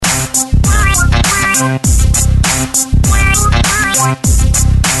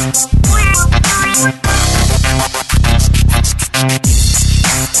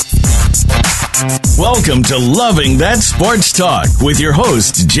Welcome to Loving That Sports Talk with your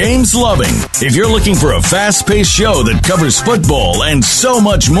host, James Loving. If you're looking for a fast-paced show that covers football and so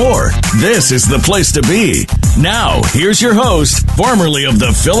much more, this is the place to be. Now, here's your host, formerly of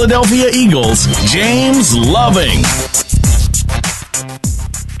the Philadelphia Eagles, James Loving.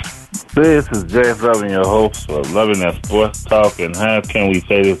 This is James Loving, your host of Loving That Sports Talk, and how can we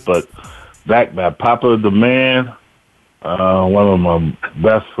say this but back by popular demand, one of my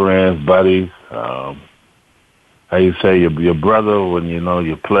best friends, buddies, how you say your brother when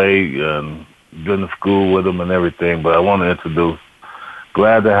you play and been to school with him and everything. But I want to introduce,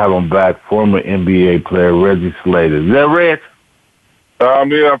 glad to have him back, former NBA player Reggie Slater. Is that Reg? I'm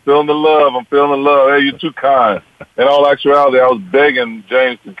here. I'm feeling the love. Hey, you're too kind. In all actuality, I was begging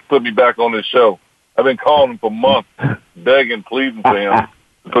James to put me back on this show. I've been calling him for months, begging, pleading for him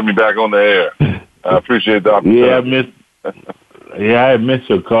to put me back on the air. I appreciate the opportunity. I missed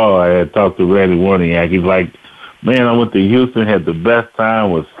your call. I had talked to Randy Warniak. He's like, man, I went to Houston, had the best time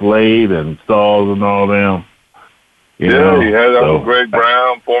with Slade and Stalls and all them. He had Greg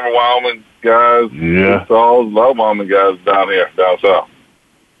Brown, former Wyoming guys. Yeah. Stalls, a lot of Wyoming guys down south.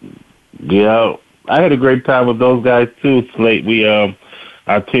 Yeah, I had a great time with those guys too, Slade.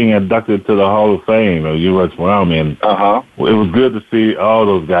 Our team inducted to the Hall of Fame of U.S. Wyoming. It was good to see all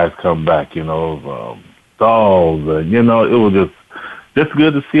those guys come back, Stalls, it was just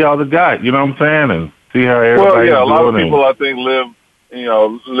good to see all the guys, you know what I'm saying, and see how everybody's doing. A lot of people I think live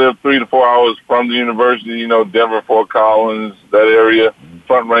 3 to 4 hours from the university, Denver, Fort Collins, that area,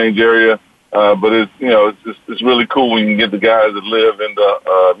 Front Range area. But it's really cool when you can get the guys that live in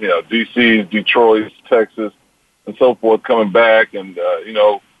the D.C., Detroit, Texas, and so forth coming back and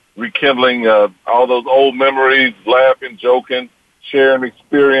rekindling all those old memories, laughing, joking, sharing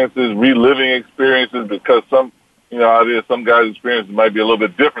experiences, reliving experiences, because some guys' experiences might be a little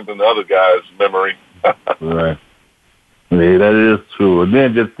bit different than the other guys' memory. Right. Yeah, that is true. And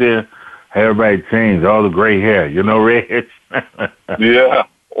then everybody changed, all the gray hair, Reg? Yeah,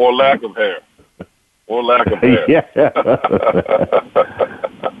 or lack of hair. Yeah.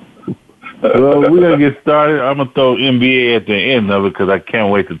 Well, we're going to get started. I'm going to throw NBA at the end of it because I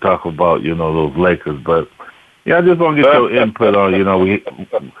can't wait to talk about, those Lakers. But, I just want to get your input on,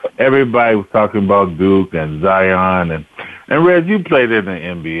 everybody was talking about Duke and Zion. And Reg, you played in the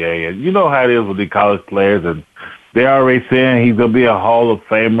NBA. And you know how it is with the college players. And they're already saying he's going to be a Hall of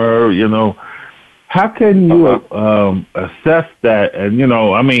Famer, How can you assess that? And,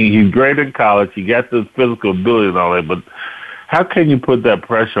 he's great in college. He got the physical ability and all that. But how can you put that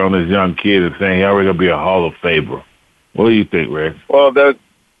pressure on this young kid and saying he's already going to be a Hall of Famer? What do you think, Reg? Well,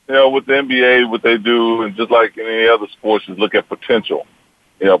 with the NBA, what they do, and just like in any other sports, is look at potential.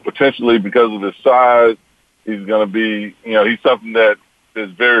 Potentially because of his size, he's going to be, he's something that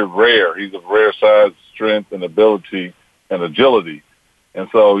is very rare. He's of rare size, strength, and ability, and agility. And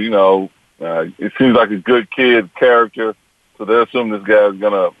so, it seems like a good kid character. So they assume this guy's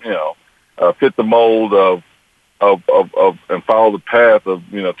going to, fit the mold of and follow the path of,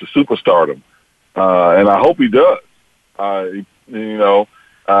 to superstardom. And I hope he does. But,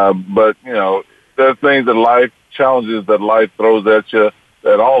 there are things that life, challenges that life throws at you,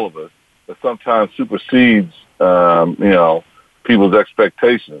 at all of us, that sometimes supersedes, people's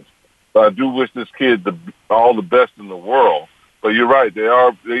expectations. So I do wish this kid all the best in the world. But you're right.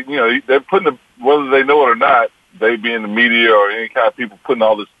 They're putting whether they know it or not, they being the media or any kind of people putting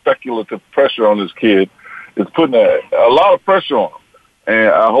all this speculative pressure on this kid, is putting a lot of pressure on him. And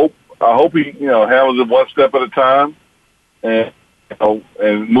I hope he, handles it one step at a time and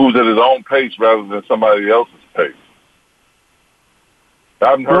moves at his own pace rather than somebody else's pace. I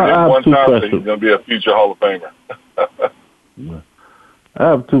haven't heard him one time say he's going to be a future Hall of Famer. I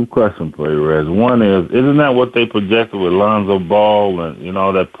have two questions for you, Rez. One is, isn't that what they projected with Lonzo Ball and,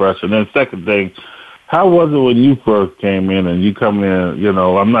 all that pressure? And then second thing, how was it when you first came in and you come in,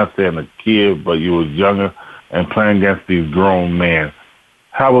 I'm not saying a kid, but you was younger and playing against these grown men?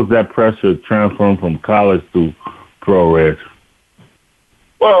 How was that pressure transferring from college to pro, Reg?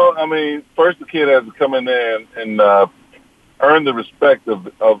 Well, first the kid has to come in there and earn the respect of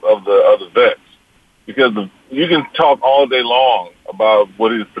the vets. Because you can talk all day long about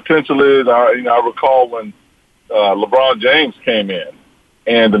what his potential is. I recall when LeBron James came in,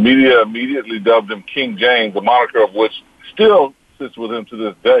 and the media immediately dubbed him King James, the moniker of which still sits with him to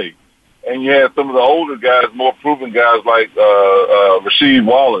this day. And you had some of the older guys, more proven guys like Rasheed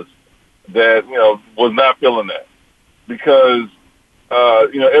Wallace, that was not feeling that because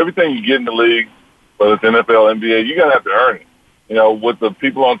everything you get in the league, whether it's NFL, NBA, you're gonna have to earn it. What the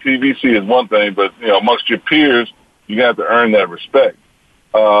people on TV see is one thing, but, amongst your peers, you got to earn that respect.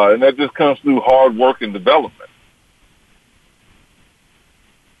 And that just comes through hard work and development.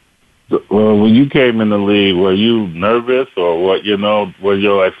 Well, when you came in the league, were you nervous or what, were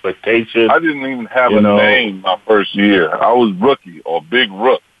your expectations? I didn't even have a name my first year. I was rookie or big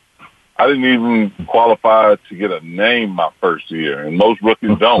rook. I didn't even qualify to get a name my first year, and most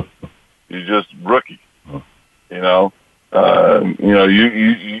rookies don't. You're just rookie. You're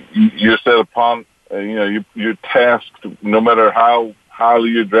set upon, you're tasked, no matter how highly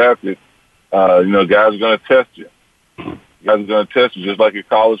you're drafted, guys are going to test you. Guys are going to test you just like your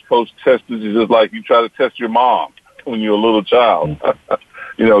college coach tested you, just like you try to test your mom when you're a little child. Guys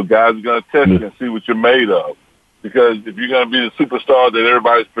are going to test you and see what you're made of. Because if you're going to be the superstar that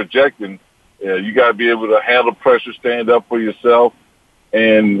everybody's projecting, you got to be able to handle pressure, stand up for yourself,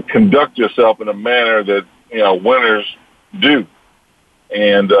 and conduct yourself in a manner that, winners do.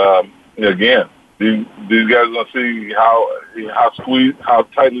 And, again, these guys are going to see how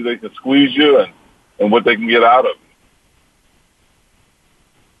tightly they can squeeze you and what they can get out of it.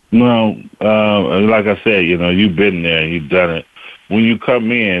 Well, like I said, you've been there, you've done it. When you come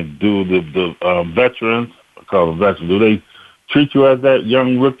in, do the veterans, I call them veterans, do they treat you as that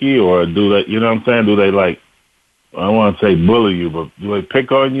young rookie, or do they, do they I don't want to say bully you, but do they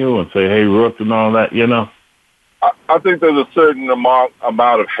pick on you and say, hey, Rook, and all that, I think there's a certain amount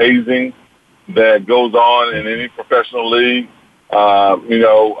of hazing that goes on in any professional league.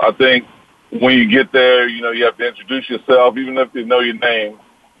 I think when you get there, you have to introduce yourself, even if they know your name.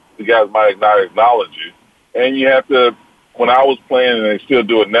 The guys might not acknowledge you. And you have to, when I was playing, and they still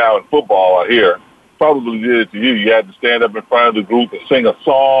do it now in football, I hear, probably did it to you. You had to stand up in front of the group and sing a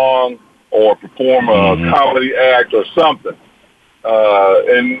song or perform a comedy act or something.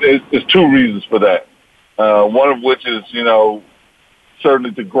 And there's two reasons for that. One of which is,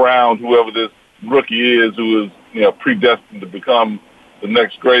 certainly to ground whoever this rookie is who is, predestined to become the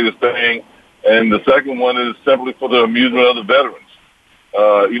next greatest thing. And the second one is simply for the amusement of the veterans.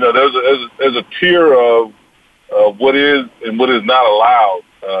 There's a tier of what is and what is not allowed.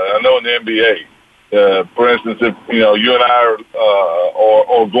 I know in the NBA, for instance, if you and I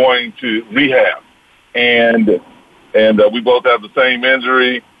are going to rehab, and we both have the same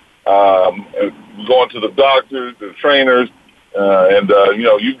injury, we're going to the doctors, the trainers,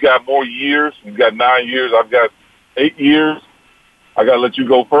 you've got more years. You've got 9 years. I've got 8 years. I got to let you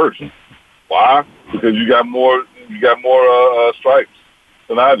go first. Why? Because you got more stripes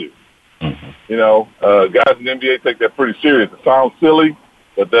than I do. Guys in the NBA take that pretty serious. It sounds silly,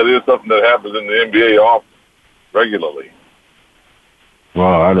 but that is something that happens in the NBA often, regularly.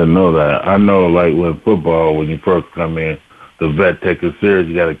 Wow, I didn't know that. I know, like, with football, when you first come in, the vet takes it serious.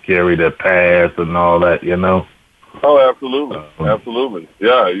 You got to carry that pass and all that, Oh, absolutely. Absolutely.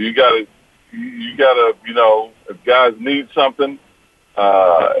 Yeah, you got to, if guys need something,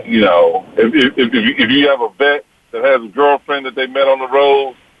 if you have a vet that has a girlfriend that they met on the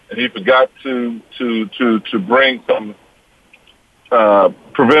road and he forgot to bring some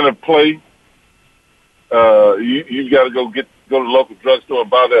preventive play, you got to go to the local drugstore and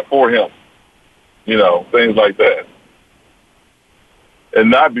buy that for him. Things like that. And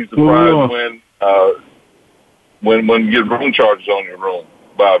not be surprised when you get room charges on your room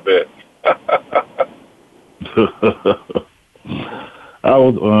by a vet. I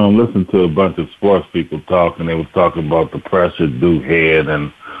was listening to a bunch of sports people talk, and they were talking about the pressure Duke had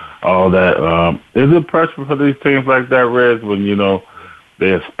and all that. Is it pressure for these teams like that, Reg, when,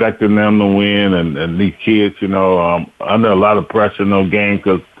 they're expecting them to win and these kids, under a lot of pressure in those games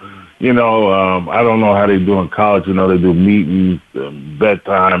because, I don't know how they do in college. They do meetings,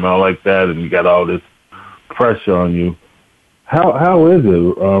 bedtime, and all like that, and you got all this pressure on you. How is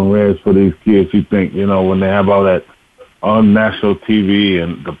it, Reg, for these kids, you think, when they have all that on national TV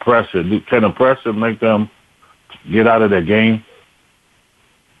and the pressure? Can the pressure make them get out of their game?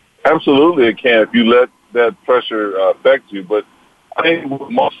 Absolutely it can if you let that pressure affect you. But I think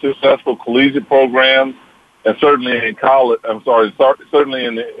with most successful collegiate programs, and certainly in certainly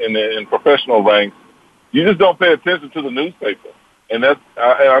in professional ranks, you just don't pay attention to the newspaper. And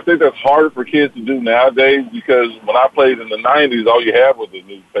I think that's harder for kids to do nowadays because when I played in the 90s, all you had was the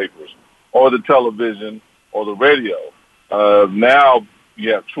newspapers or the television or the radio. Now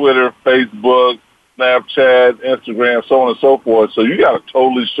you have Twitter, Facebook, Snapchat, Instagram, so on and so forth. So you got to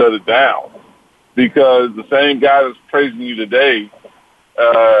totally shut it down because the same guy that's praising you today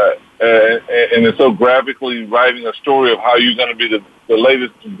and is so graphically writing a story of how you're going to be the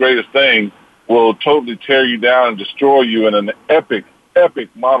latest and greatest thing will totally tear you down and destroy you in an epic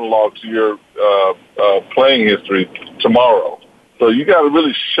monologue to your playing history tomorrow. So you got to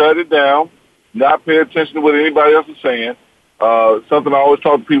really shut it down, not pay attention to what anybody else is saying, something I always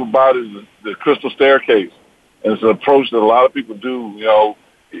talk to people about is the crystal staircase. And it's an approach that a lot of people do. You know,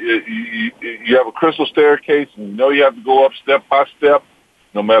 you have a crystal staircase, and you know you have to go up step by step,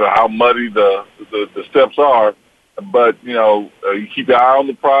 no matter how muddy the steps are. But, you know, you keep your eye on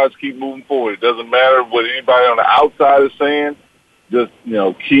the prize, keep moving forward. It doesn't matter what anybody on the outside is saying. Just, you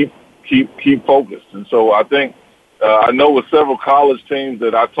know, keep focused. And so I think, I know with several college teams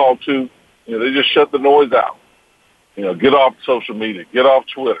that I talk to, you know, they just shut the noise out. You know, get off social media, get off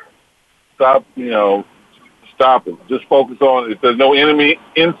Twitter. Stop it. Just focus on, if there's no enemy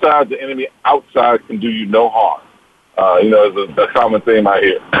inside, the enemy outside can do you no harm. You know, it's a common theme I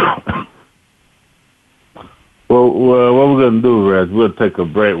hear. Well, what we're going to do, Reg, we'll take a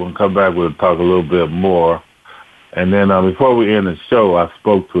break. We'll come back. We'll talk a little bit more. And then before we end the show, I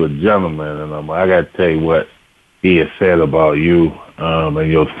spoke to a gentleman, and I got to tell you what he has said about you and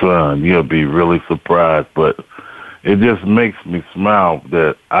your son. You'll be really surprised, but it just makes me smile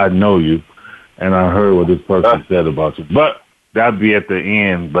that I know you, and I heard what this person said about you. But that'll be at the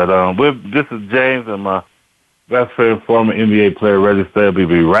end. But this is James and my best friend, former NBA player, Reggie Slater. We'll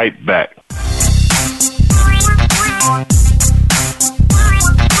be right back.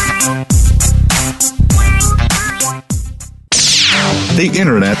 The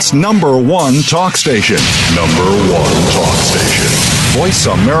Internet's #1 talk station. #1 talk station.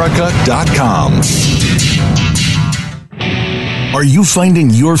 VoiceAmerica.com. Are you finding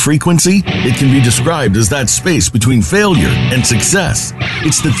your frequency? It can be described as that space between failure and success.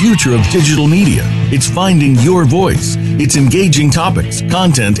 It's the future of digital media. It's finding your voice. It's engaging topics,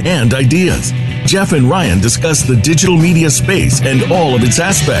 content, and ideas. Jeff and Ryan discuss the digital media space and all of its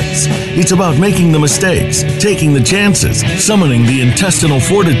aspects. It's about making the mistakes, taking the chances, summoning the intestinal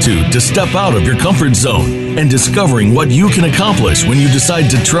fortitude to step out of your comfort zone, and discovering what you can accomplish when you decide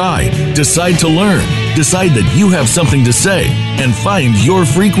to try, decide to learn, decide that you have something to say, and find your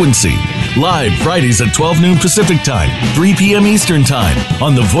frequency. Live Fridays at 12 noon Pacific Time, 3 p.m. Eastern Time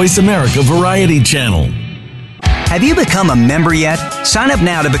on the Voice America Variety Channel. Have you become a member yet? Sign up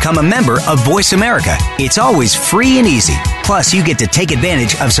now to become a member of Voice America. It's always free and easy. Plus, you get to take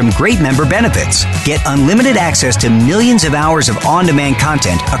advantage of some great member benefits. Get unlimited access to millions of hours of on-demand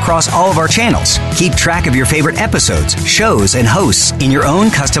content across all of our channels. Keep track of your favorite episodes, shows, and hosts in your own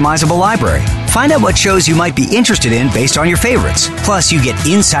customizable library. Find out what shows you might be interested in based on your favorites. Plus, you get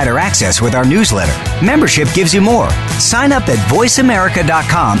insider access with our newsletter. Membership gives you more. Sign up at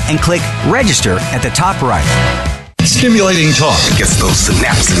voiceamerica.com and click register at the top right. Stimulating talk gets those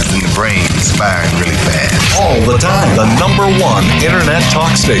synapses in the brain firing really fast. All the time. The #1 Internet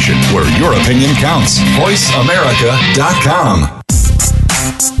talk station where your opinion counts. VoiceAmerica.com.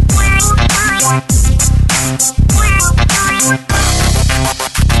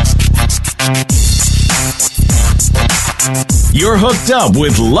 You're hooked up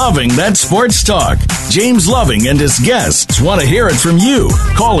with Loving That Sports Talk. James Loving and his guests want to hear it from you.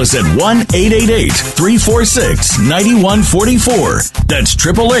 Call us at 1-888-346-9144. That's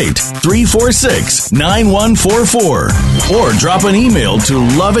 888-346-9144. Or drop an email to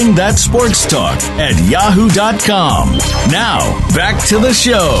lovingthatsportstalk@yahoo.com. Now, back to the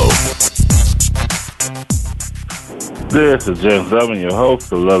show. This is James Loving, your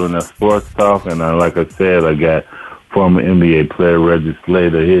host of Loving That Sports Talk. And like I said, I got former NBA player Reggie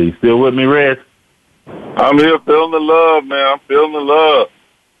Slater here. You still with me, Reg? I'm here feeling the love, man. I'm feeling the love.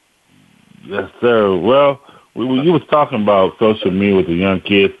 Yes, sir. Well, you was talking about social media with the young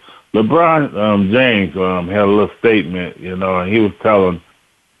kids. LeBron James had a little statement, and he was telling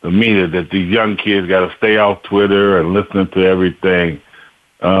the media that these young kids got to stay off Twitter and listen to everything.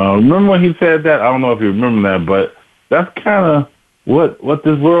 Remember when he said that? I don't know if you remember that, but that's kind of what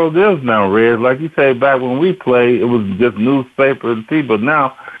this world is now, Reg. Like you said, back when we played, it was just newspaper and TV, but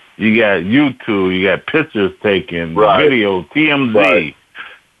now you got YouTube, you got pictures taken, video, TMZ. Right.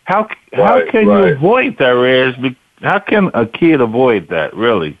 How can you avoid that, Reg? How can a kid avoid that,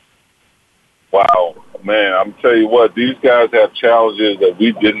 really? Wow, man, I'm tell you what, these guys have challenges that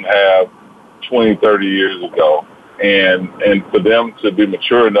we didn't have 20, 30 years ago. And for them to be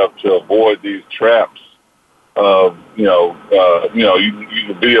mature enough to avoid these traps of, you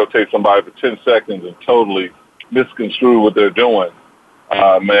can videotape somebody for 10 seconds and totally misconstrue what they're doing.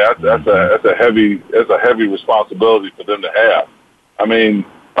 Man, that's a heavy responsibility for them to have. I mean,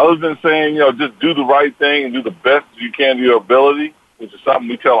 other than saying, just do the right thing and do the best you can to your ability, which is something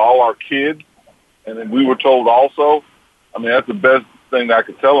we tell all our kids, and then we were told also. I mean, that's the best thing that I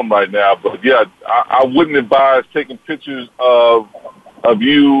could tell them right now. But yeah, I wouldn't advise taking pictures of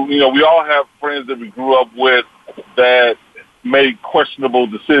you. We all have friends that we grew up with that made questionable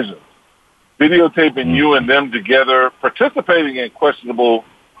decisions. videotaping you and them together, participating in questionable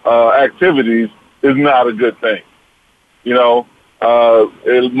activities is not a good thing. You know,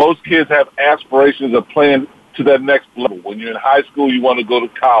 most kids have aspirations of playing to that next level. When you're in high school, you want to go to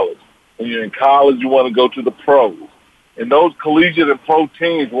college. When you're in college, you want to go to the pros. And those collegiate and pro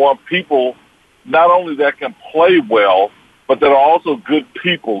teams want people not only that can play well, but that are also good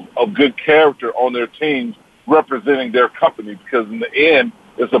people of good character on their teams representing their company, because in the end,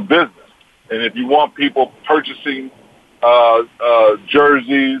 it's a business. And if you want people purchasing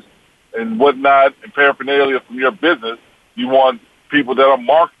jerseys and whatnot and paraphernalia from your business, you want people that are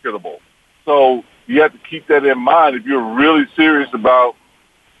marketable. So you have to keep that in mind if you're really serious about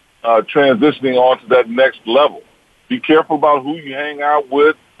transitioning on to that next level. Be careful about who you hang out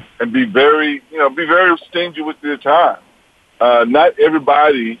with, and be very stingy with your time. Not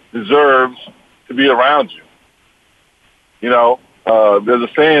everybody deserves to be around you. You know, there's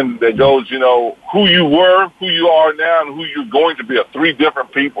a saying that goes, you know, who you were, who you are now, and who you're going to be are three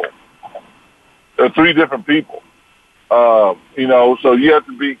different people. They're three different people. You know, so you have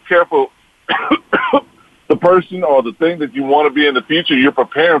to be careful. The person or the thing that you want to be in the future, you're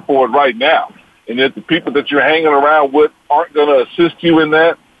preparing for it right now. And if the people that you're hanging around with aren't going to assist you in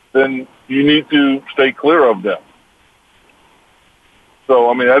that, then you need to stay clear of them. So,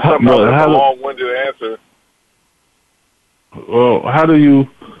 I mean, that's a long-winded answer. Well, how do you,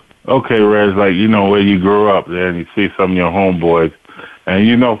 okay, Rez, like, you know, where you grew up there and you see some of your homeboys and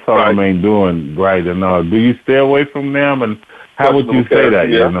you know some of them ain't doing right and all. Do you stay away from them? And how would you say that,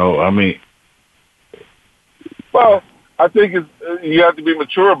 you know? I mean. Well, I think you have to be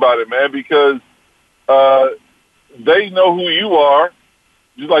mature about it, man, because they know who you are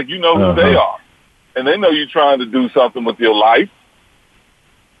just like you know who they are. And they know you're trying to do something with your life.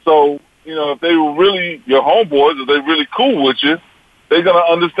 So, you know, if they were really your homeboys, if they're really cool with you, they're going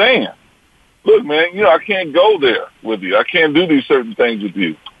to understand. Look, man, you know, I can't go there with you. I can't do these certain things with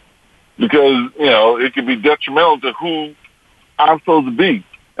you because, you know, it could be detrimental to who I'm supposed to be.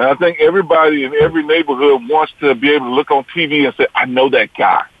 And I think everybody in every neighborhood wants to be able to look on TV and say, I know that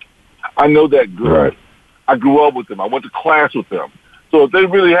guy. I know that girl. Right. I grew up with them. I went to class with them. So if they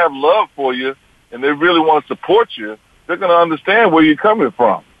really have love for you and they really want to support you, they're going to understand where you're coming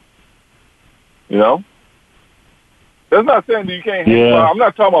from. You know? That's not saying that you can't hang around. I'm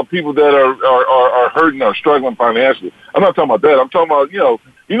not talking about people that are hurting or struggling financially. I'm not talking about that. I'm talking about, you know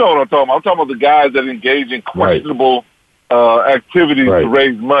what I'm talking about. I'm talking about the guys that engage in questionable activities to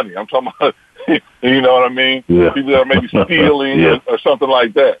raise money. I'm talking about, you know what I mean? Yeah. People that are maybe stealing or something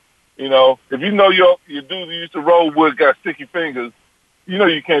like that. You know, if you know your dude you used to roll with got sticky fingers, you know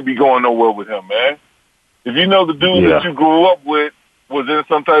you can't be going nowhere with him, man. If you know the dude that you grew up with was in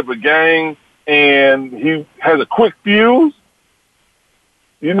some type of gang and he has a quick fuse,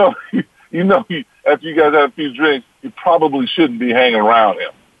 after you guys have a few drinks, you probably shouldn't be hanging around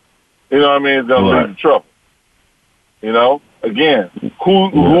him. You know what I mean? It's going to lead to trouble. You know, again,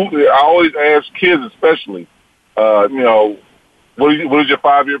 I always ask kids especially, you know, what is your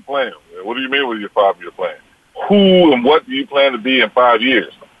 5-year plan? What do you mean with your 5-year plan? Who and what do you plan to be in 5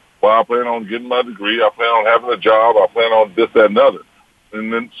 years? Well, I plan on getting my degree. I plan on having a job. I plan on this, that, and other.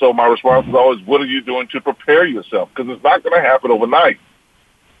 And then, so my response is always, what are you doing to prepare yourself? Because it's not going to happen overnight.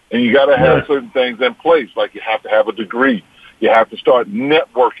 And you got to have certain things in place, like you have to have a degree. You have to start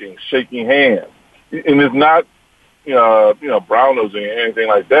networking, shaking hands. And it's not, brown nosing or anything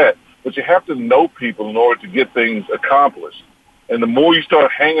like that. But you have to know people in order to get things accomplished. And the more you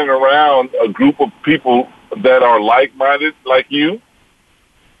start hanging around a group of people that are like-minded like you,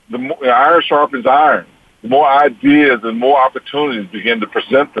 the more iron sharpens iron. The more ideas and more opportunities begin to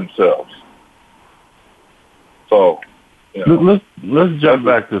present themselves. So, you know. Let's jump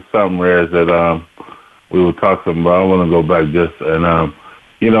back to something, Rez, that we were talking about. I want to go back just, and,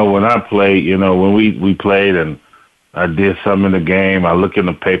 when I played, when we played and I did something in the game, I look in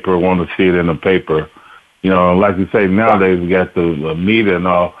the paper, want to see it in the paper. Like you say, nowadays we got the media and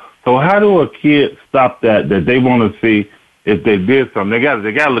all. So how do a kid stop that they want to see if they did something? They got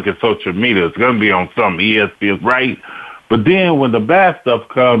to look at social media. It's going to be on some ESPN, right? But then when the bad stuff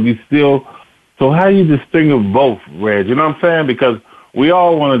comes, so how do you distinguish both, Reg? You know what I'm saying? Because we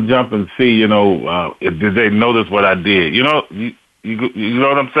all want to jump and see, did they notice what I did? You know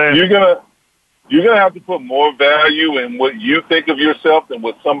what I'm saying? You're gonna have to put more value in what you think of yourself than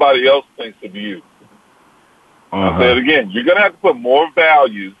what somebody else thinks of you. I'll say it again. You're going to have to put more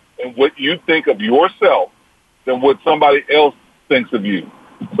value in what you think of yourself than what somebody else thinks of you.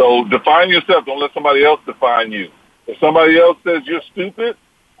 So define yourself. Don't let somebody else define you. If somebody else says you're stupid,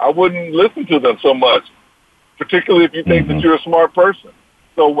 I wouldn't listen to them so much, particularly if you think that you're a smart person.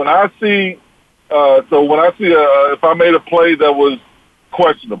 So when I see So when I see if I made a play that was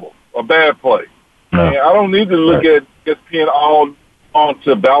questionable, a bad play, and I don't need to look at ESPN all on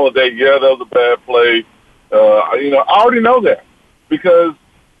to validate. Yeah, that was a bad play. I already know that because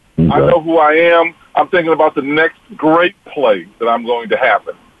I know who I am. I'm thinking about the next great play that I'm going to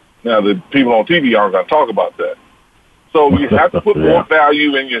happen. Now, the people on TV aren't going to talk about that. So you have to put more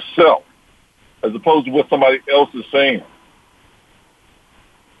value in yourself as opposed to what somebody else is saying.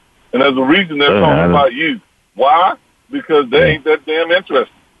 And there's a reason they're talking about you. Why? Because they ain't that damn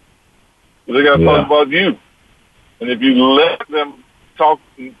interested. They got to talk about you. And if you let them talk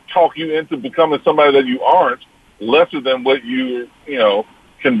you into becoming somebody that you aren't, lesser than what you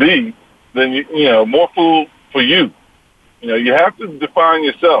can be, then more fool for you. You have to define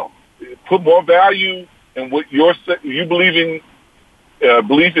yourself. Put more value in what you believe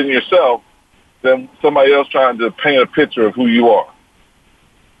in yourself than somebody else trying to paint a picture of who you are.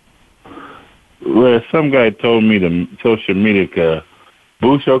 Well, some guy told me that social media can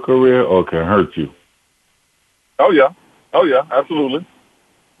boost your career or can hurt you. Oh yeah, absolutely.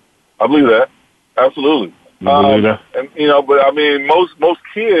 I believe that. Absolutely. You believe that? And but I mean, most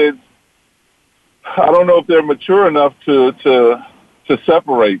kids, I don't know if they're mature enough to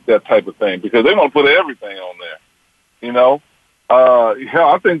separate that type of thing because they don't put everything on there.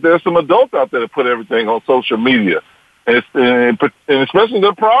 I think there's some adults out there that put everything on social media, and especially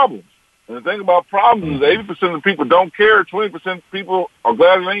their problems. And the thing about problems is 80% of people don't care. 20% of people are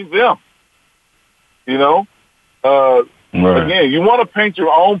glad it ain't them. Right. Again, you want to paint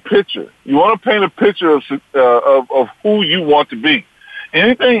your own picture. You want to paint a picture of who you want to be.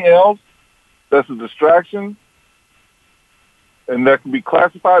 Anything else that's a distraction and that can be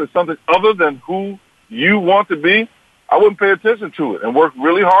classified as something other than who you want to be, I wouldn't pay attention to it and work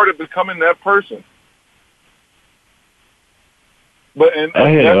really hard at becoming that person. But that's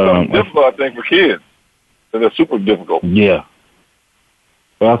something difficult, I think, for kids. And it's super difficult. Yeah.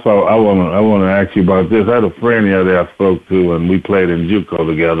 Well, that's why I want to ask you about this. I had a friend the other day I spoke to, and we played in JUCO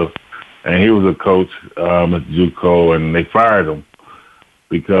together. And he was a coach at JUCO, and they fired him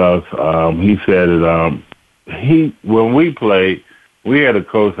because he said that when we played, we had a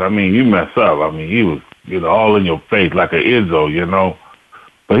coach. I mean, you mess up. I mean, he was all in your face like an Izzo,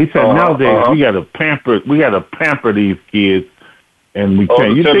 But he said nowadays we got to pamper these kids. And we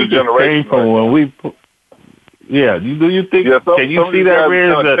can't. You think it's came from when we? Yeah. Do you think? Yeah, can you see that?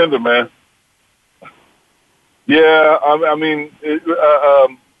 Kind of tender, man. Yeah. I mean,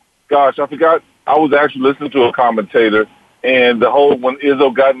 gosh, I forgot. I was actually listening to a commentator, and the whole when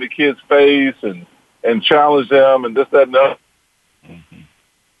Izzo got in the kid's face and challenged them and this, that, and that.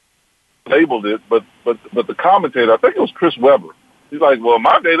 Labeled it, but the commentator, I think it was Chris Webber. He's like, well,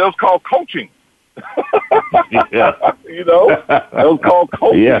 my day that was called coaching. Yeah. That was called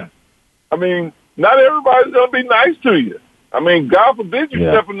coaching. Yeah. I mean, not everybody's going to be nice to you. I mean, God forbid you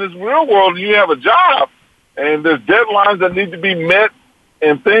step in this real world and you have a job and there's deadlines that need to be met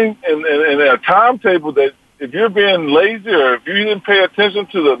and things and a timetable that if you're being lazy or if you didn't pay attention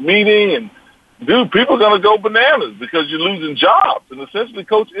to the meeting and people are going to go bananas because you're losing jobs. And essentially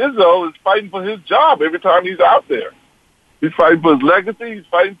Coach Izzo is fighting for his job every time he's out there. He's fighting for his legacy. He's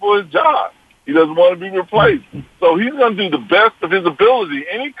fighting for his job. He doesn't want to be replaced. So he's going to do the best of his ability,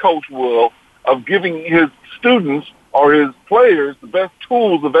 any coach will, of giving his students or his players the best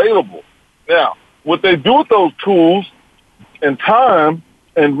tools available. Now, what they do with those tools and time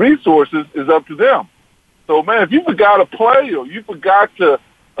and resources is up to them. So, man, if you forgot to play or you forgot to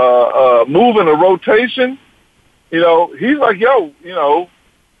move in a rotation, he's like, hey,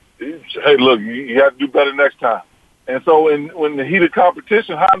 look, you have to do better next time. And so when the heat of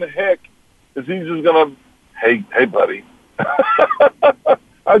competition, how in the heck is he just going to, hey, buddy,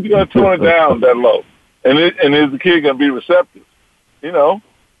 how's he going to tone it down that low? And is the kid going to be receptive?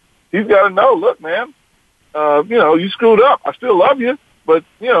 He's got to know, look, man, you screwed up. I still love you, but,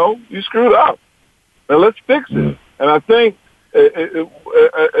 you screwed up. Now let's fix it. And I think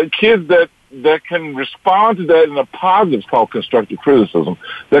kids that can respond to that in a positive, it's called constructive criticism,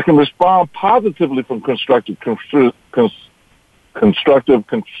 that can respond positively from constructive,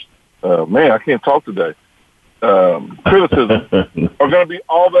 I can't talk today, criticism, are going to be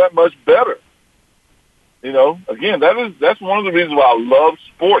all that much better. Again, that's one of the reasons why I love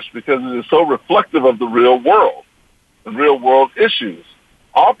sports, because it is so reflective of the real world, the real world issues.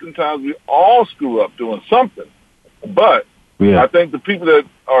 Oftentimes we all screw up doing something, but I think the people that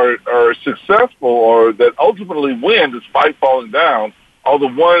are successful or that ultimately win despite falling down are the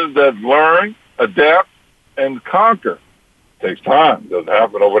ones that learn, adapt, and conquer. It takes time. It doesn't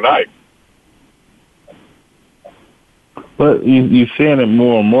happen overnight. But you're seeing it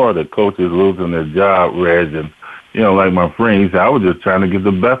more and more, that coaches losing their job, Reg. And, like my friend, he said, I was just trying to get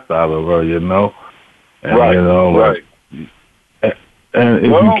the best out of her, And, right, right. And if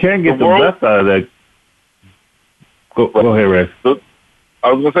you can't get the best out of that, go ahead, Reg.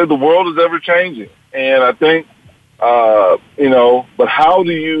 I was going to say the world is ever changing. And I think, but how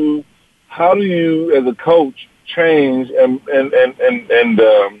do you as a coach change and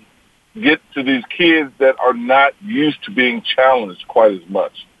get to these kids that are not used to being challenged quite as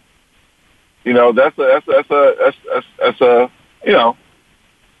much? That's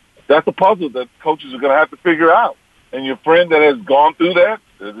a puzzle that coaches are going to have to figure out. And your friend that has gone through that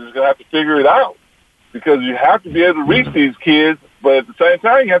is going to have to figure it out, because you have to be able to reach these kids, but at the same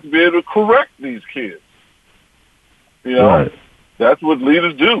time, you have to be able to correct these kids. Right. That's what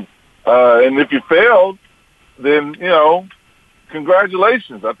leaders do. And if you failed, then,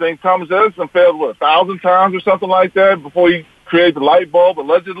 congratulations. I think Thomas Edison failed, 1,000 times or something like that before he created the light bulb,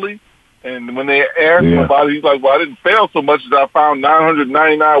 allegedly. And when they asked him about it, he's like, well, I didn't fail so much as I found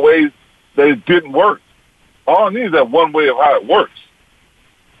 999 ways that it didn't work. All I need is that one way of how it works.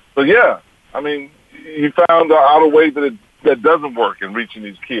 So, yeah, I mean, he found out a way that doesn't work in reaching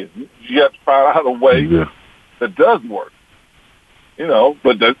these kids. You have to find out a way that does work.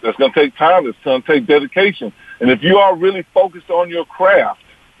 But that's going to take time. It's going to take dedication. And if you are really focused on your craft,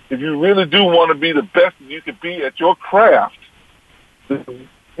 if you really do want to be the best that you can be at your craft,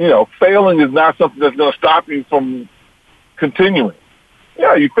 failing is not something that's going to stop you from continuing.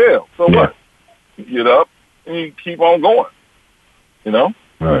 Yeah, you fail. So what? You get up and you keep on going.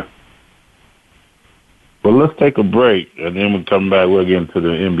 Right. Well, let's take a break, and then we'll come back. We'll get into the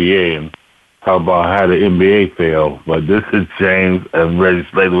NBA and talk about how the NBA failed. But this is James and Reggie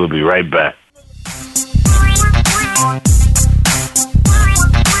Slater. We'll be right back.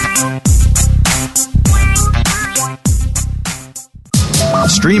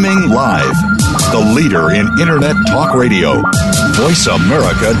 Streaming live, the leader in Internet talk radio,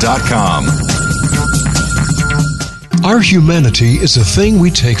 VoiceAmerica.com. Our humanity is a thing we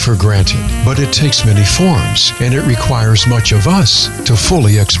take for granted, but it takes many forms, and it requires much of us to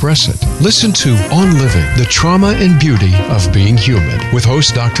fully express it. Listen to On Living, the Trauma and Beauty of Being Human, with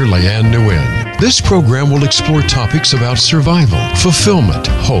host Dr. Leanne Nguyen. This program will explore topics about survival, fulfillment,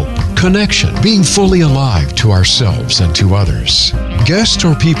 hope, connection, being fully alive to ourselves and to others. Guests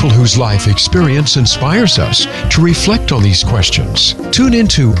or people whose life experience inspires us to reflect on these questions. Tune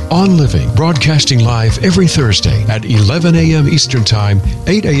into On Living, broadcasting live every Thursday at 11 a.m. Eastern Time,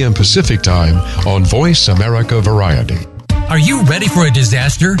 8 a.m. Pacific Time on Voice America Variety. Are you ready for a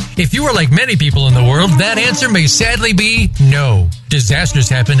disaster? If you are like many people in the world, that answer may sadly be no. Disasters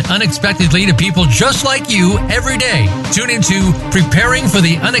happen unexpectedly to people just like you every day. Tune into Preparing for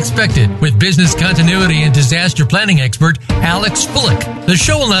the Unexpected with business continuity and disaster planning expert Alex Fullick. The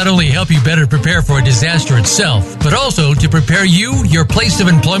show will not only help you better prepare for a disaster itself, but also to prepare you, your place of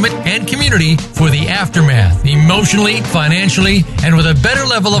employment, and community for the aftermath, emotionally, financially, and with a better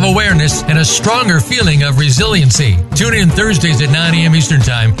level of awareness and a stronger feeling of resiliency. Tune in Thursdays at 9 a.m. Eastern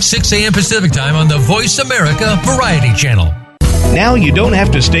Time, 6 a.m. Pacific Time on the Voice America Variety Channel. Now you don't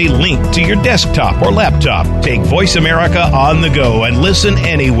have to stay linked to your desktop or laptop. Take Voice America on the go and listen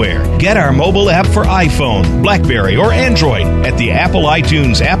anywhere. Get our mobile app for iPhone, BlackBerry, or Android at the Apple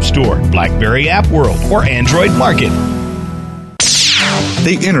iTunes App Store, BlackBerry App World, or Android Market.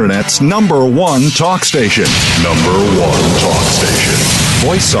 The Internet's #1 talk station. #1 talk station.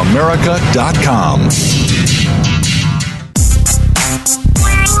 VoiceAmerica.com.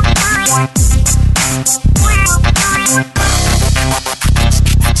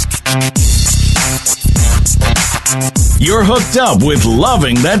 You're hooked up with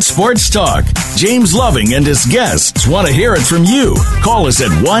Loving That Sports Talk. James Loving and his guests want to hear it from you. Call us at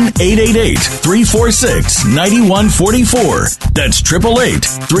 1-888-346-9144. That's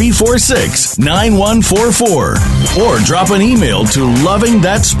 888-346-9144. Or drop an email to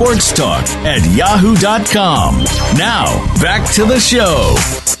lovingthatsportstalk@yahoo.com. Now, back to the show.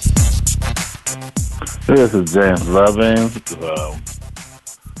 This is James Loving,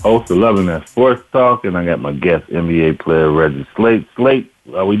 host of Loving That Sports Talk, and I got my guest, NBA player Reggie Slate. Slate,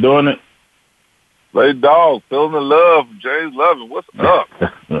 are we doing it? Slate Dog, feeling the love from James Loving. What's up?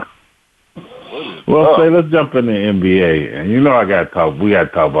 Well, Slate, let's jump in the NBA. And we got to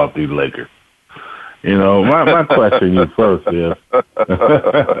talk about these Lakers. My question to you first is... I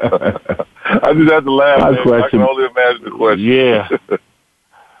just have to laugh. I can only imagine the question. Yeah.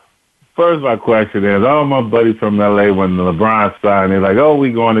 First, my question is, all my buddies from L.A., when LeBron signed, they're like, oh,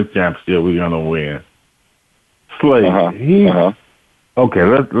 we going to championship, we're going to win. Slade, Okay,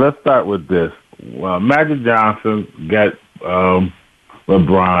 let's start with this. Magic Johnson got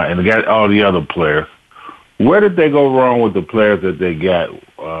LeBron and got all the other players. Where did they go wrong with the players that they got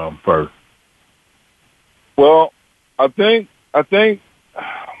first? Well, I think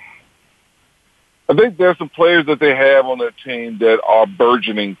there's some players that they have on their team that are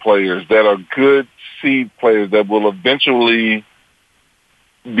burgeoning players, that are good seed players that will eventually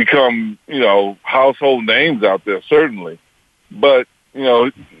become, household names out there, certainly. But, they're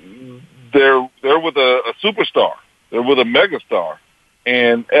with a superstar. They're with a megastar.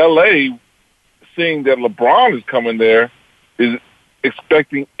 And L.A., seeing that LeBron is coming there, is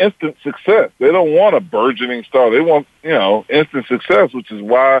expecting instant success. They don't want a burgeoning star. They want, instant success, which is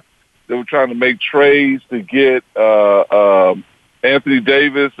why they were trying to make trades to get Anthony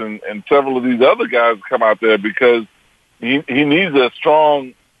Davis and several of these other guys to come out there, because he needs a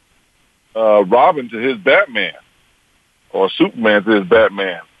strong Robin to his Batman, or Superman to his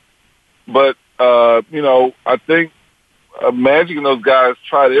Batman. But, I think Magic and those guys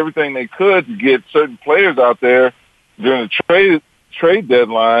tried everything they could to get certain players out there during the trade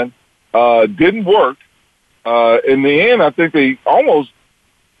deadline. Didn't work. In the end, I think they almost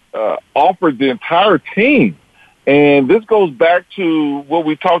offered the entire team. And this goes back to what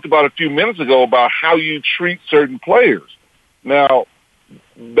we talked about a few minutes ago about how you treat certain players. Now,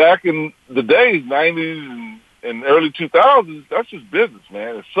 back in the days, 90s and early 2000s, that's just business,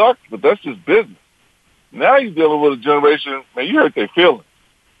 man. It sucks, but that's just business. Now you're dealing with a generation, man, you hurt their feelings.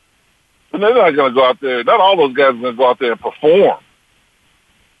 And they're not going to go out there. Not all those guys are going to go out there and perform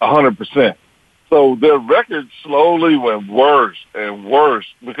 100%. So their record slowly went worse and worse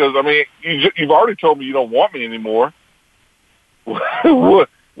because, you've already told me you don't want me anymore.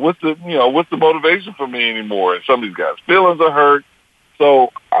 What's the motivation for me anymore? And some of these guys' feelings are hurt.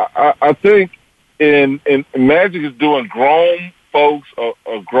 So I think in Magic is doing grown folks or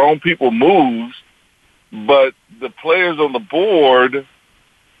grown people moves, but the players on the board,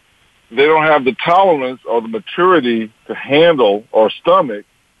 they don't have the tolerance or the maturity to handle or stomach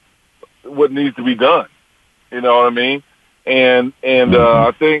what needs to be done. You know what I mean? And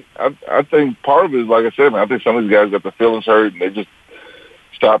I think part of it is, like I said, man, I think some of these guys got their feelings hurt and they just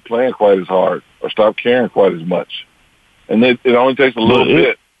stopped playing quite as hard or stopped caring quite as much. And it only takes a little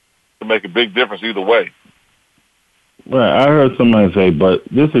bit to make a big difference either way. Well, I heard somebody say, but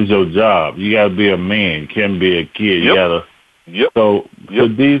this is your job. You got to be a man. You can't be a kid. You got to. Yep. So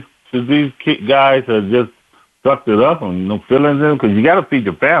should these guys have just sucked it up and no feelings in them? Because you got to feed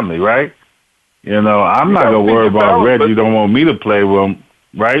your family, right? I'm not going to worry about Reggie. You don't want me to play with him,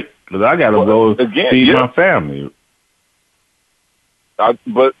 right? Because I got to go feed my family.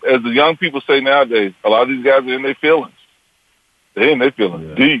 But as the young people say nowadays, a lot of these guys are in their feelings. They're in their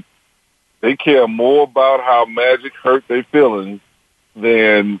feelings deep. They care more about how Magic hurt their feelings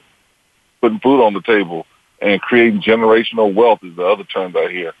than putting food on the table and creating generational wealth is the other terms I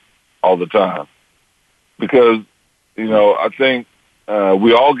hear all the time. Because, I think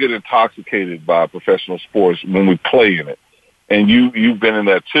we all get intoxicated by professional sports when we play in it. And you've been in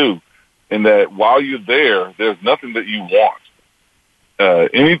that too. In that while you're there, there's nothing that you want.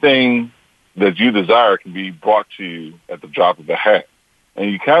 Anything that you desire can be brought to you at the drop of a hat. And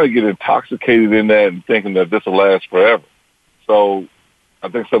you kind of get intoxicated in that and thinking that this will last forever. So I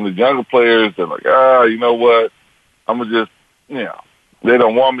think some of the younger players, they're like, you know what? I'm going to just, they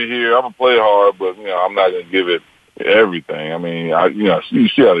don't want me here. I'm going to play hard, but, I'm not going to give it everything. You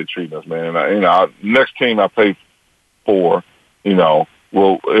see how they treat us, man. Next team I play for,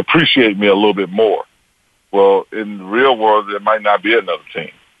 will appreciate me a little bit more. Well, in the real world, there might not be another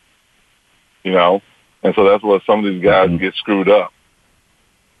team, and so that's where some of these guys get screwed up.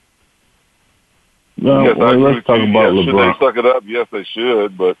 No, yes, let's talk about LeBron. Should they suck it up? Yes, they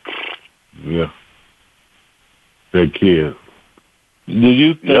should, but... Yeah. They're kids. Do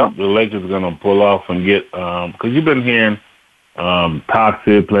you think the Lakers are going to pull off and get... Because you've been hearing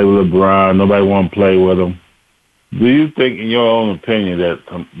Toxic play with LeBron, nobody want to play with him. Do you think, in your own opinion, that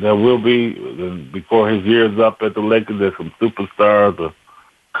there will be, before his year's up at the Lakers, there's some superstars to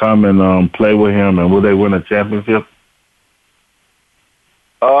come and play with him, and will they win a championship?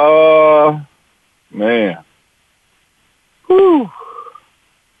 Man. Whew.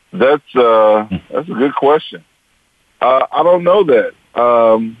 That's a good question. I don't know that.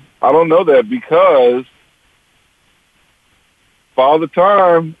 I don't know that because Father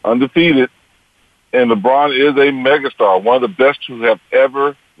Time, undefeated, and LeBron is a megastar, one of the best who have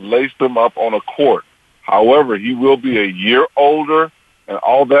ever laced him up on a court. However, he will be a year older and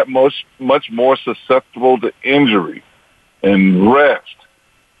all that much more susceptible to injury and rest.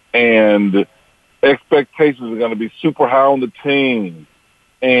 And expectations are going to be super high on the team.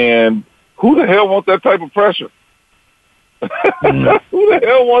 And who the hell wants that type of pressure? Who the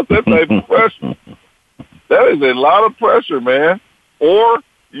hell wants that type of pressure? That is a lot of pressure, man. Or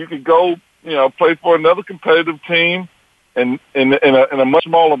you could go, play for another competitive team in a much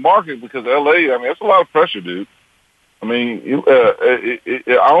smaller market, because LA, I mean, that's a lot of pressure, dude. I mean,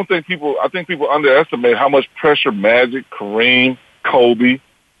 I think people underestimate how much pressure Magic, Kareem, Kobe,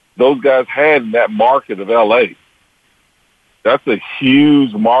 those guys had in that market of LA. That's a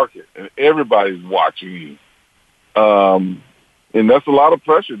huge market, and everybody's watching you. And that's a lot of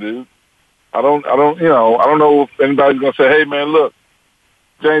pressure, dude. I don't know if anybody's gonna say, "Hey, man, look,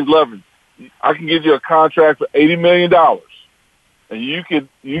 James Loving, I can give you a contract for $80 million, and you could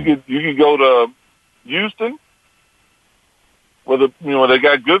go to Houston, where they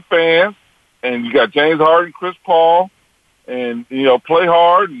got good fans, and you got James Harden, Chris Paul, and play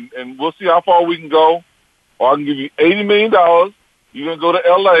hard, and we'll see how far we can go. Or I can give you $80 million. You're gonna go to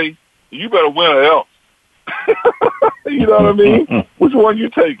LA. You better win or else." You know what I mean? Which one you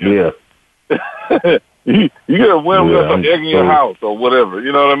taking? Yeah. you gotta win. We're gonna start egging your house or whatever.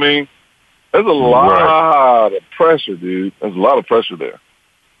 You know what I mean? There's a lot of pressure, dude. There's a lot of pressure there.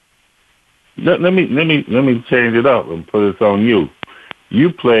 Let me change it up and put this on you.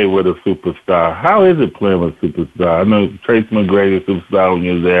 You play with a superstar. How is it playing with a superstar? I know Tracy McGrady was a superstar when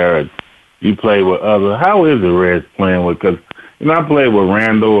you were there, and you play with others. How is it, Reg, playing with? Because I played with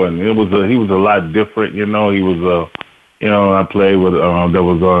Randall, and he was a lot different. He was I played with that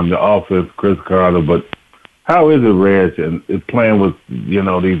was on the offense, Chris Carter. But how is it, Reg, and it's playing with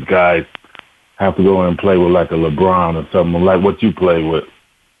these guys have to go and play with like a LeBron or something like what you play with?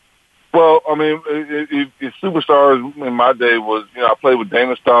 Well, I mean, superstars in my day was, I played with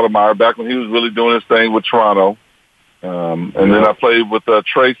Damon Stoudemire back when he was really doing his thing with Toronto. And then I played with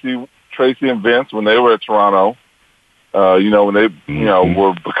Tracy and Vince when they were at Toronto. When they,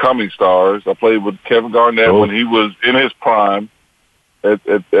 were becoming stars. I played with Kevin Garnett when he was in his prime at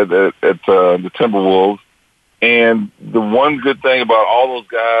the Timberwolves. And the one good thing about all those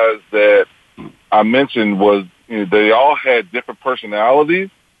guys that I mentioned was, they all had different personalities,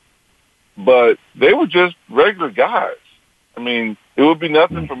 but they were just regular guys. I mean, it would be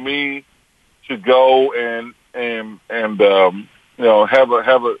nothing for me to go and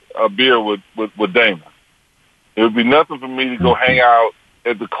have a beer with Damon. It would be nothing for me to go hang out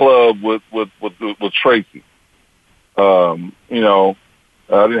at the club with Tracy. I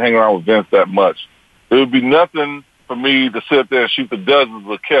didn't hang around with Vince that much. It would be nothing for me to sit there and shoot the dozens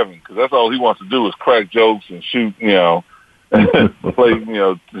with Kevin, because that's all he wants to do is crack jokes and shoot, play,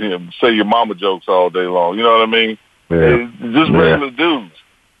 say your mama jokes all day long. You know what I mean? Yeah. Just regular dudes.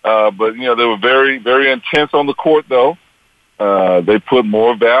 But they were very, very intense on the court, though. They put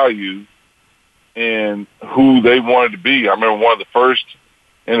more value in who they wanted to be. I remember one of the first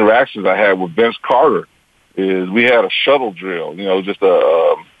interactions I had with Vince Carter is we had a shuttle drill, just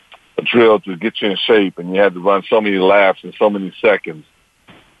a drill to get you in shape, and you had to run so many laps in so many seconds.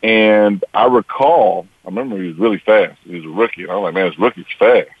 And I remember he was really fast. He was a rookie. And I was like, man, this rookie's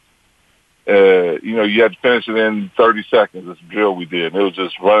fast. You had to finish it in 30 seconds, this drill we did. And it was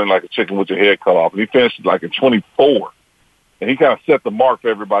just running like a chicken with your head cut off. And he finished it like in 24. And he kind of set the mark for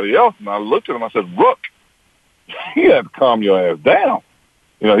everybody else. And I looked at him, I said, Rook, you have to calm your ass down.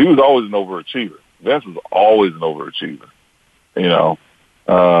 He was always an overachiever. Vince was always an overachiever,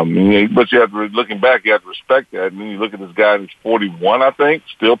 but you have to, looking back, you have to respect that. And then you look at this guy, and he's 41, I think,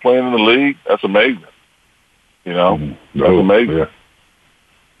 still playing in the league. That's amazing. That's amazing. Yeah.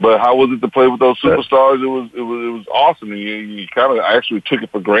 But how was it to play with those superstars? It was awesome. And you kind of actually took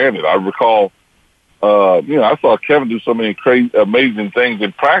it for granted. I recall, I saw Kevin do so many crazy, amazing things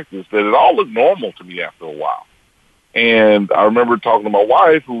in practice that it all looked normal to me after a while. And I remember talking to my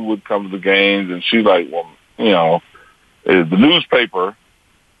wife, who would come to the games, and she's like, well, the newspaper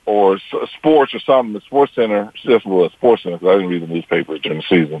or sports or something, the Sports Center, Sports Center, because I didn't read the newspapers during the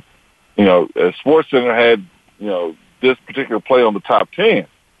season. Sports Center had, this particular play on the top 10.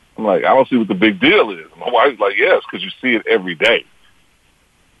 I'm like, I don't see what the big deal is. My wife's like, yes, because you see it every day.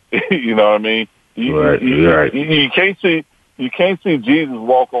 You know what I mean? You can't see Jesus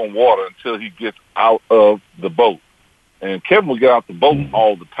walk on water until he gets out of the boat. And Kevin would get out the boat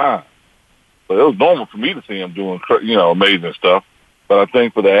all the time. So it was normal for me to see him doing, amazing stuff. But I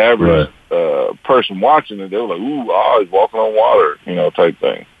think for the average person watching it, they were like, ooh, he's walking on water, type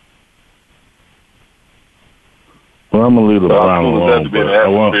thing. Well, I'm going to leave the Brown alone. I'm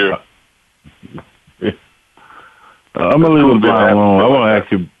going to leave the Brown alone. I want to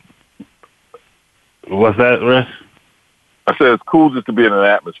ask you, what's that, Rich? I said it's cool just to be in an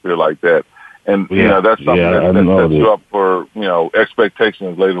atmosphere like that. And, that's something that sets you up for,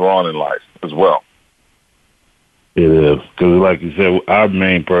 expectations later on in life as well. It is. Because like you said, our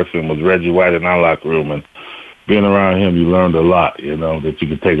main person was Reggie White in our locker room. And being around him, you learned a lot, that you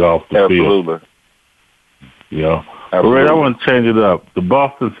could take off the field. Absolutely. Red, I want to change it up. The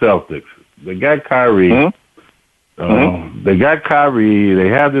Boston Celtics, they got Kyrie. They got Kyrie. They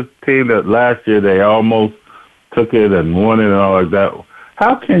had this team that last year they almost took it and won it and all like that.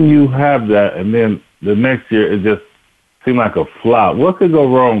 How can you have that and then the next year it just seemed like a flop? What could go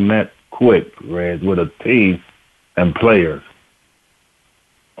wrong that quick, Red, with a team and players?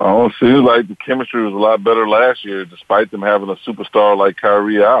 Oh, it seems like the chemistry was a lot better last year, despite them having a superstar like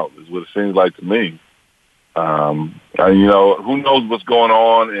Kyrie out, is what it seems like to me. Who knows what's going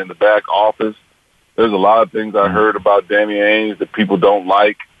on in the back office? There's a lot of things I heard about Danny Ainge that people don't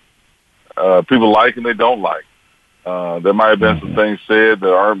like. People like and they don't like. There might have been some things said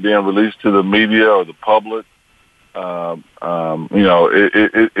that aren't being released to the media or the public. One of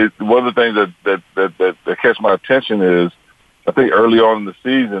the things that catch my attention is, I think early on in the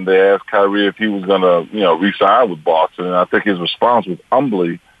season they asked Kyrie if he was going to, re-sign with Boston, and I think his response was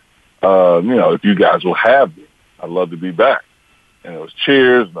humbly, if you guys will have me, I'd love to be back. And it was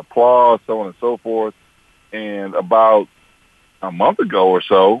cheers and applause, so on and so forth. And about a month ago or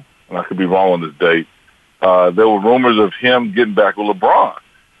so, and I could be wrong on this date, there were rumors of him getting back with LeBron.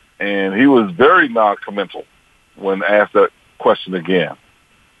 And he was very non-committal when asked that question again.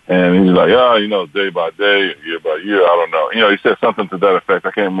 And he was like, day by day, year by year, I don't know. He said something to that effect.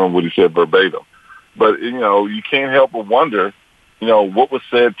 I can't remember what he said verbatim. But, you can't help but wonder, what was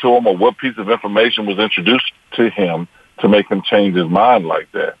said to him or what piece of information was introduced to him to make him change his mind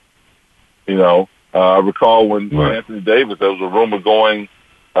like that. I recall when Anthony Davis, there was a rumor going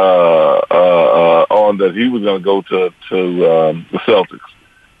on that he was going to go to the Celtics.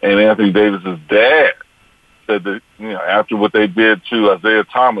 And Anthony Davis's dad said that, after what they did to Isaiah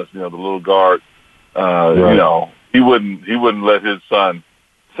Thomas, the little guard, he wouldn't let his son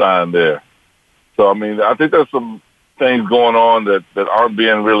sign there. So, I think there's some things going on that aren't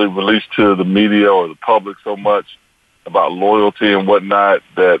being really released to the media or the public so much about loyalty and whatnot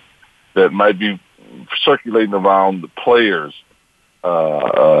that might be circulating around the players,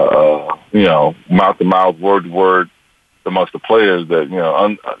 mouth to mouth, word to word amongst the players that,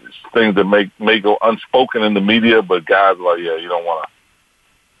 things that may go unspoken in the media, but guys are like, you don't want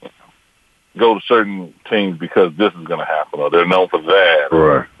to go to certain teams because this is going to happen or they're known for that,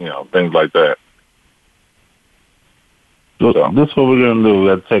 or, things like that. So this is what we're going to do.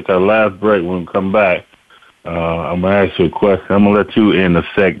 We're going to take our last break. When we come back, I'm going to ask you a question. I'm going to let you end the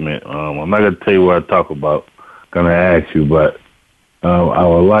segment. I'm not going to tell you what I talk about. I'm going to ask you, but I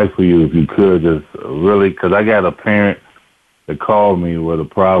would like for you, if you could, just really, because I got a parent that called me with a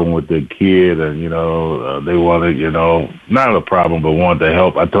problem with their kid, and, they wanted, not a problem, but wanted to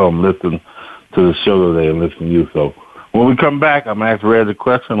help. I told them, listen to the show today and listen to you. So when we come back, I'm going to ask Reg a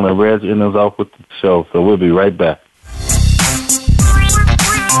question, and let Reg end us off with the show. So we'll be right back.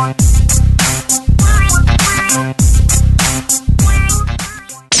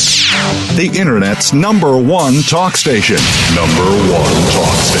 The Internet's #1 talk station. #1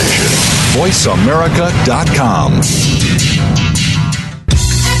 talk station. VoiceAmerica.com.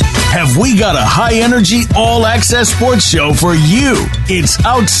 Have we got a high-energy, all-access sports show for you? It's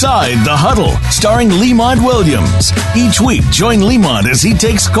Outside the Huddle, starring Lemont Williams. Each week, join Lemont as he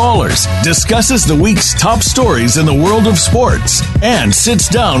takes callers, discusses the week's top stories in the world of sports, and sits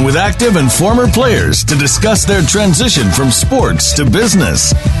down with active and former players to discuss their transition from sports to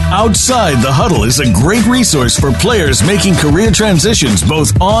business. Outside the Huddle is a great resource for players making career transitions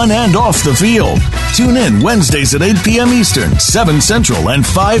both on and off the field. Tune in Wednesdays at 8 p.m. Eastern, 7 Central, and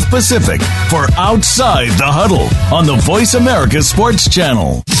 5 Pacific for Outside the Huddle on the Voice America Sports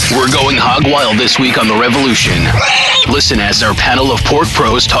Channel. We're going hog wild this week on The Revolution. Listen as our panel of pork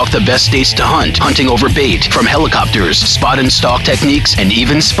pros talk the best states to hunt, hunting over bait, from helicopters, spot and stalk techniques, and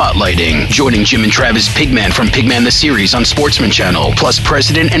even spotlighting. Joining Jim and Travis Pigman from Pigman the Series on Sportsman Channel, plus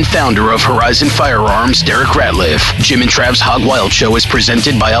president and founder of Horizon Firearms, Derek Ratliff. Jim and Trav's Hog Wild Show is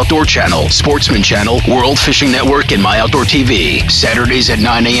presented by Outdoor Channel, Sportsman Channel, World Fishing Network, and My Outdoor TV. Saturdays at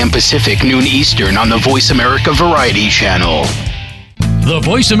 9 a.m. Pacific, noon Eastern on the Voice America Variety Channel. The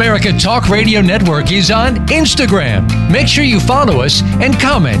Voice America Talk Radio Network is on Instagram. Make sure you follow us and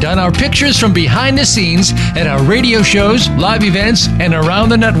comment on our pictures from behind the scenes at our radio shows, live events, and around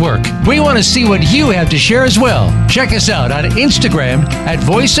the network. We want to see what you have to share as well. Check us out on Instagram at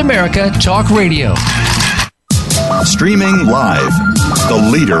Voice America Talk Radio. Streaming live. The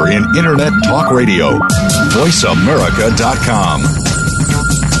leader in Internet talk radio. VoiceAmerica.com.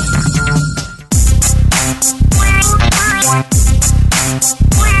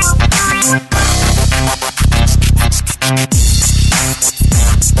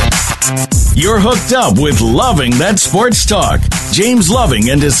 You're hooked up with Loving That Sports Talk. James Loving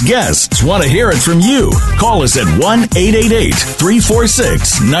and his guests want to hear it from you. Call us at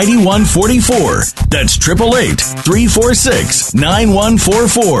 1-888-346-9144. That's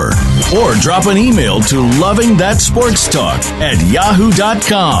 888-346-9144. Or drop an email to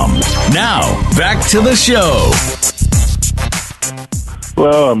lovingthatsportstalk@yahoo.com. Now, back to the show.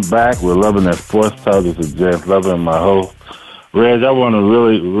 Well, I'm back. We're Loving That Sports Talk. This is James Loving, my host. Reg, I want to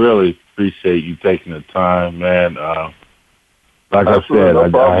really appreciate you taking the time, man. Like absolutely, I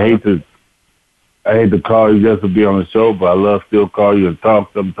said, I hate to call you just to be on the show, but I love still call you and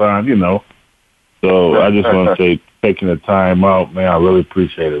talk sometimes, you know. So I just want to say, taking the time out, man, I really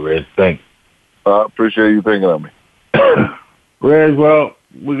appreciate it, Reg. Thanks. I appreciate you thinking of me. Reg, well,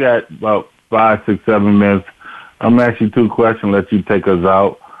 we got about 5, 6, 7 minutes. I'm going to ask you 2 questions, let you take us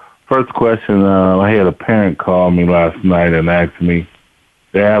out. First question, I had a parent call me last night and asked me,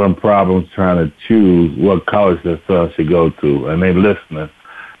 they're having problems trying to choose what college their son should go to, and they're listening.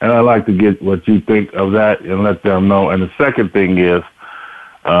 And I'd like to get what you think of that and let them know. And the second thing is,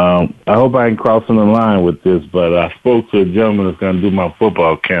 I hope I ain't crossing the line with this, but I spoke to a gentleman that's going to do my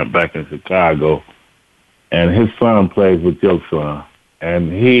football camp back in Chicago, and his son plays with your son.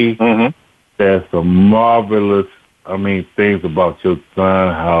 And he says some marvelous, things about your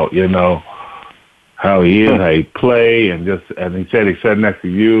son, how he is, how he play, and he said he sat next to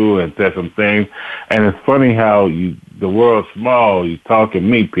you and said some things. And it's funny how the world's small, you talk and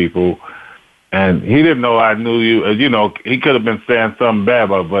meet people, and he didn't know I knew you. He could have been saying something bad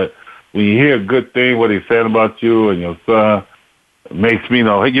about it, but when you hear a good thing, what he's saying about you and your son, it makes me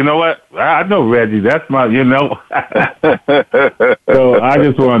know, hey, you know what? I know Reggie. That's my, So I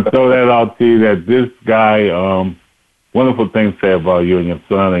just want to throw that out to you that this guy, wonderful things to say about you and your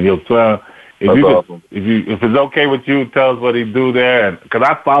son. And your son, awesome. If it's okay with you, tell us what he do there. Because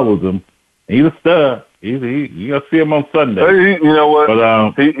I followed him. He's a stud. You're going to see him on Sunday. You know what?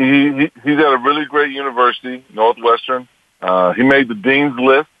 But, he's at a really great university, Northwestern. He made the dean's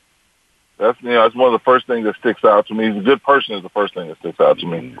list. That's it's one of the first things that sticks out to me. He's a good person is the first thing that sticks out to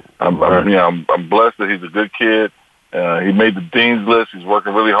me. I'm blessed that he's a good kid. He made the dean's list. He's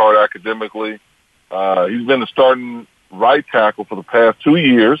working really hard academically. He's been the starting right tackle for the past 2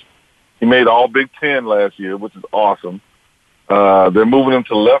 years. He made all Big Ten last year, which is awesome. They're moving him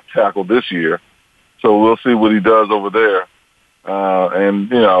to left tackle this year, so we'll see what he does over there. He's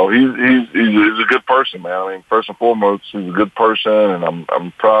a good person, man. First and foremost, he's a good person, and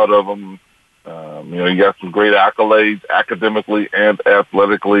I'm proud of him. He got some great accolades academically and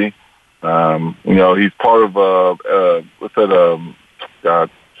athletically. He's part of the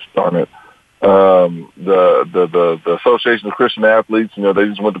Association of Christian Athletes. They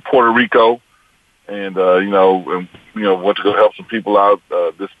just went to Puerto Rico and went to go help some people out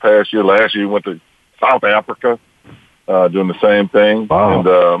this past year. Last year, he went to South Africa doing the same thing. Wow.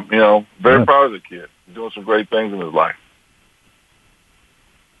 And very proud of the kid. He's doing some great things in his life.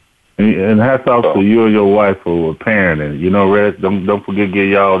 And hats off to you and your wife for parenting. Reg, don't forget get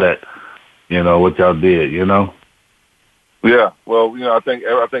y'all that, what y'all did. Yeah. Well, I think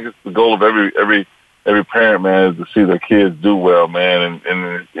it's the goal of every parent, man, is to see their kids do well, man,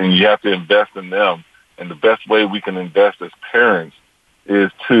 and you have to invest in them. And the best way we can invest as parents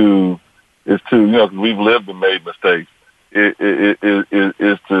is to because we've lived and made mistakes.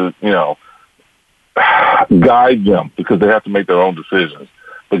 Is to guide them, because they have to make their own decisions,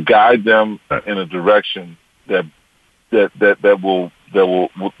 but guide them in a direction that will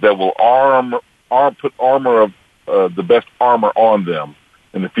put the best armor on them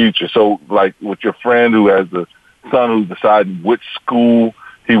in the future. So, like with your friend who has the son who's deciding which school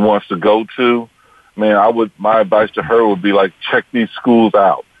he wants to go to, man, my advice to her would be like, check these schools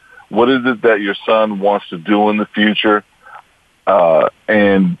out. What is it that your son wants to do in the future?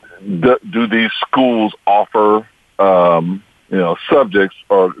 And do these schools offer, subjects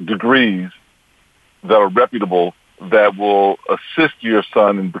or degrees that are reputable that will assist your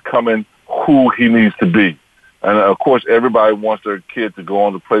son in becoming who he needs to be? And of course, everybody wants their kid to go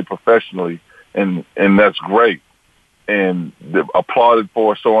on to play professionally, and that's great, and they're applauded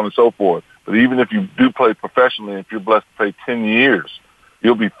for, so on and so forth. But even if you do play professionally, if you're blessed to play 10 years,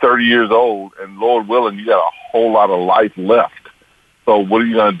 you'll be 30 years old, and Lord willing, you got a whole lot of life left. So what are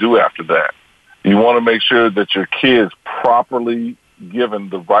you going to do after that? You want to make sure that your kid's properly given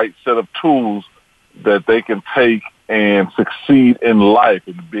the right set of tools that they can take and succeed in life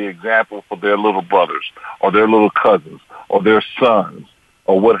and be an example for their little brothers or their little cousins or their sons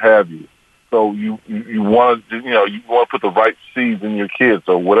or what have you. So you want to put the right seeds in your kids.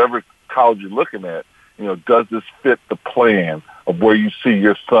 So whatever college you're looking at, does this fit the plan of where you see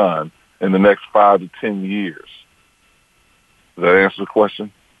your son in the next 5 to 10 years. Does that answer the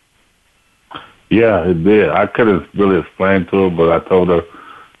question? Yeah, it did. I couldn't really explain to her, but I told her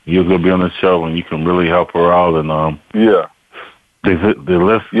you're going to be on the show and you can really help her out. And yeah, they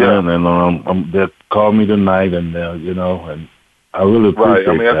listen, and they called me tonight, and you know, and I really appreciate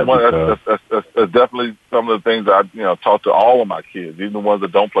I mean, that. That's definitely some of the things I talk to all of my kids, even the ones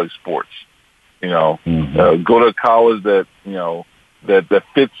that don't play sports. You know, go to a college that that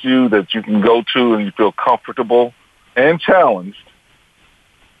fits you, that you can go to, and you feel comfortable and challenged.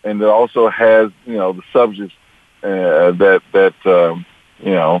 And it also has, the subjects that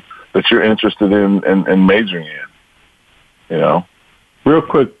you're interested in majoring in. Real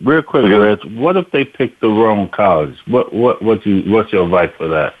quick, Reg, what if they pick the wrong college? What's your advice for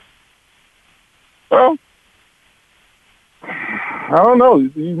that? Well, I don't know.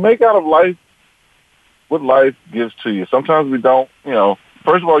 You make out of life what life gives to you. Sometimes we don't.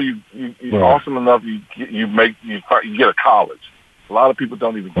 First of all, you're awesome enough. You get a college. A lot of people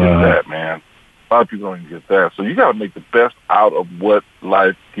don't even get that, man. A lot of people don't even get that. So you got to make the best out of what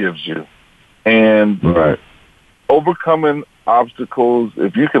life gives you, and overcoming obstacles.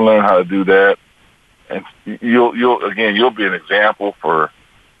 If you can learn how to do that, and you'll be an example for.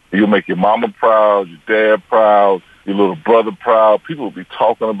 You'll make your mama proud, your dad proud, your little brother proud. People will be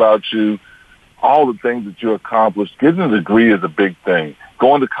talking about you. All the things that you accomplished. Getting a degree is a big thing.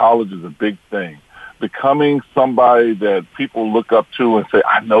 Going to college is a big thing. Becoming somebody that people look up to and say,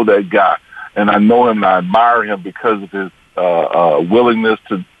 I know that guy, and I know him and I admire him because of his willingness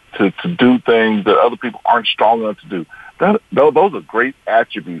to do things that other people aren't strong enough to do. Those are great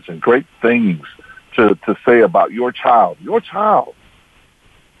attributes and great things to say about your child. Your child.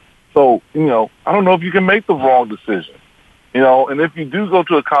 So, I don't know if you can make the wrong decision. And if you do go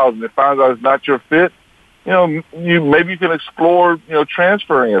to a college and it finds out it's not your fit, maybe you can explore,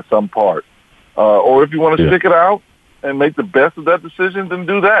 transferring at some part. Or if you want to stick it out and make the best of that decision, then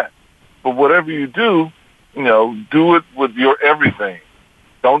do that. But whatever you do, do it with your everything.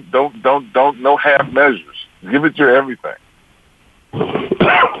 Don't no half measures. Give it your everything.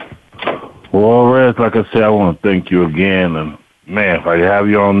 Well, Reg, like I said, I want to thank you again. And man, if I have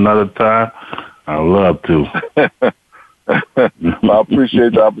you on another time, I'd love to. I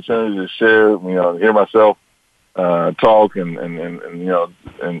appreciate the opportunity to share, hear myself talk and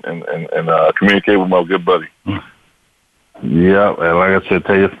communicate with my good buddy. Yeah, and like I said,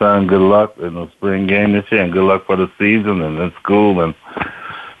 tell your son good luck in the spring game this year, and good luck for the season and in school, and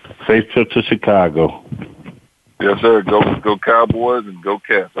safe trip to Chicago. Yes, sir. Go Cowboys and go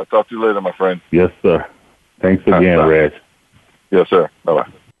Cats. I'll talk to you later, my friend. Yes, sir. Thanks again, Reg. Yes, sir. Bye-bye.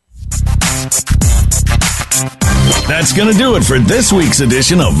 That's going to do it for this week's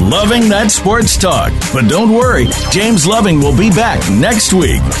edition of Loving That Sports Talk. But don't worry, James Loving will be back next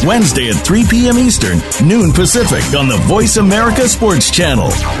week, Wednesday at 3 p.m. Eastern, noon Pacific on the Voice America Sports Channel.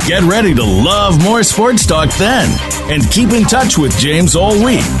 Get ready to love more sports talk then. And keep in touch with James all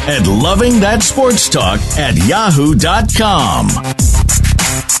week at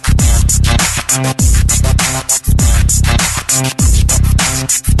lovingthatsportstalk@yahoo.com.